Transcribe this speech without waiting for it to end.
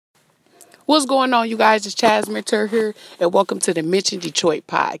What's going on, you guys? It's Chaz Mentor here, and welcome to the Mention Detroit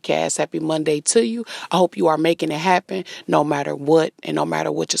podcast. Happy Monday to you. I hope you are making it happen no matter what, and no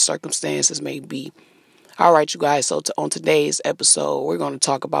matter what your circumstances may be. All right, you guys, so on today's episode, we're going to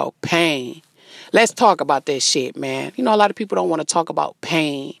talk about pain. Let's talk about that shit, man. You know, a lot of people don't want to talk about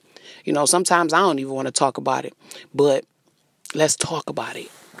pain. You know, sometimes I don't even want to talk about it, but let's talk about it.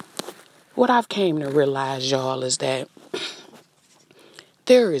 What I've came to realize, y'all, is that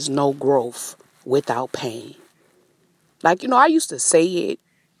there is no growth without pain. Like, I used to say it,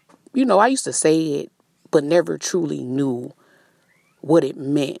 but never truly knew what it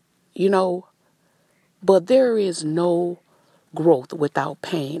meant, But there is no growth without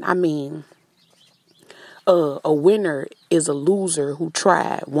pain. I mean, a winner is a loser who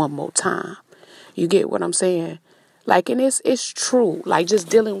tried one more time. You get what I'm saying? Like, and it's true. Like, just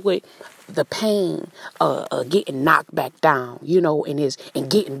dealing with the pain, getting knocked back down, and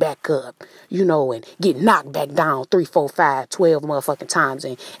getting back up, and getting knocked back down 3, 4, 5, 12 motherfucking times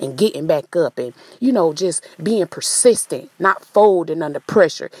and getting back up and, just being persistent, not folding under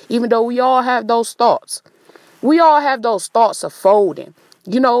pressure. Even though we all have those thoughts. We all have those thoughts of folding,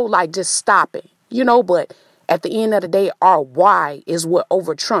 like just stopping, but at the end of the day, our why is what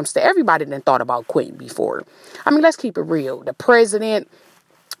over trumps that. Everybody done thought about quitting before. I mean, let's keep it real. The president,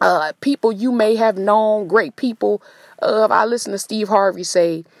 people you may have known, great people. I listened to Steve Harvey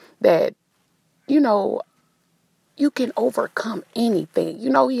say that, you can overcome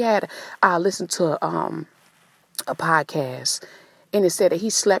anything. I listened to a podcast and it said that he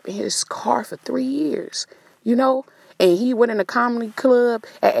slept in his car for 3 years, and he went in a comedy club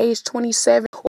at age 27.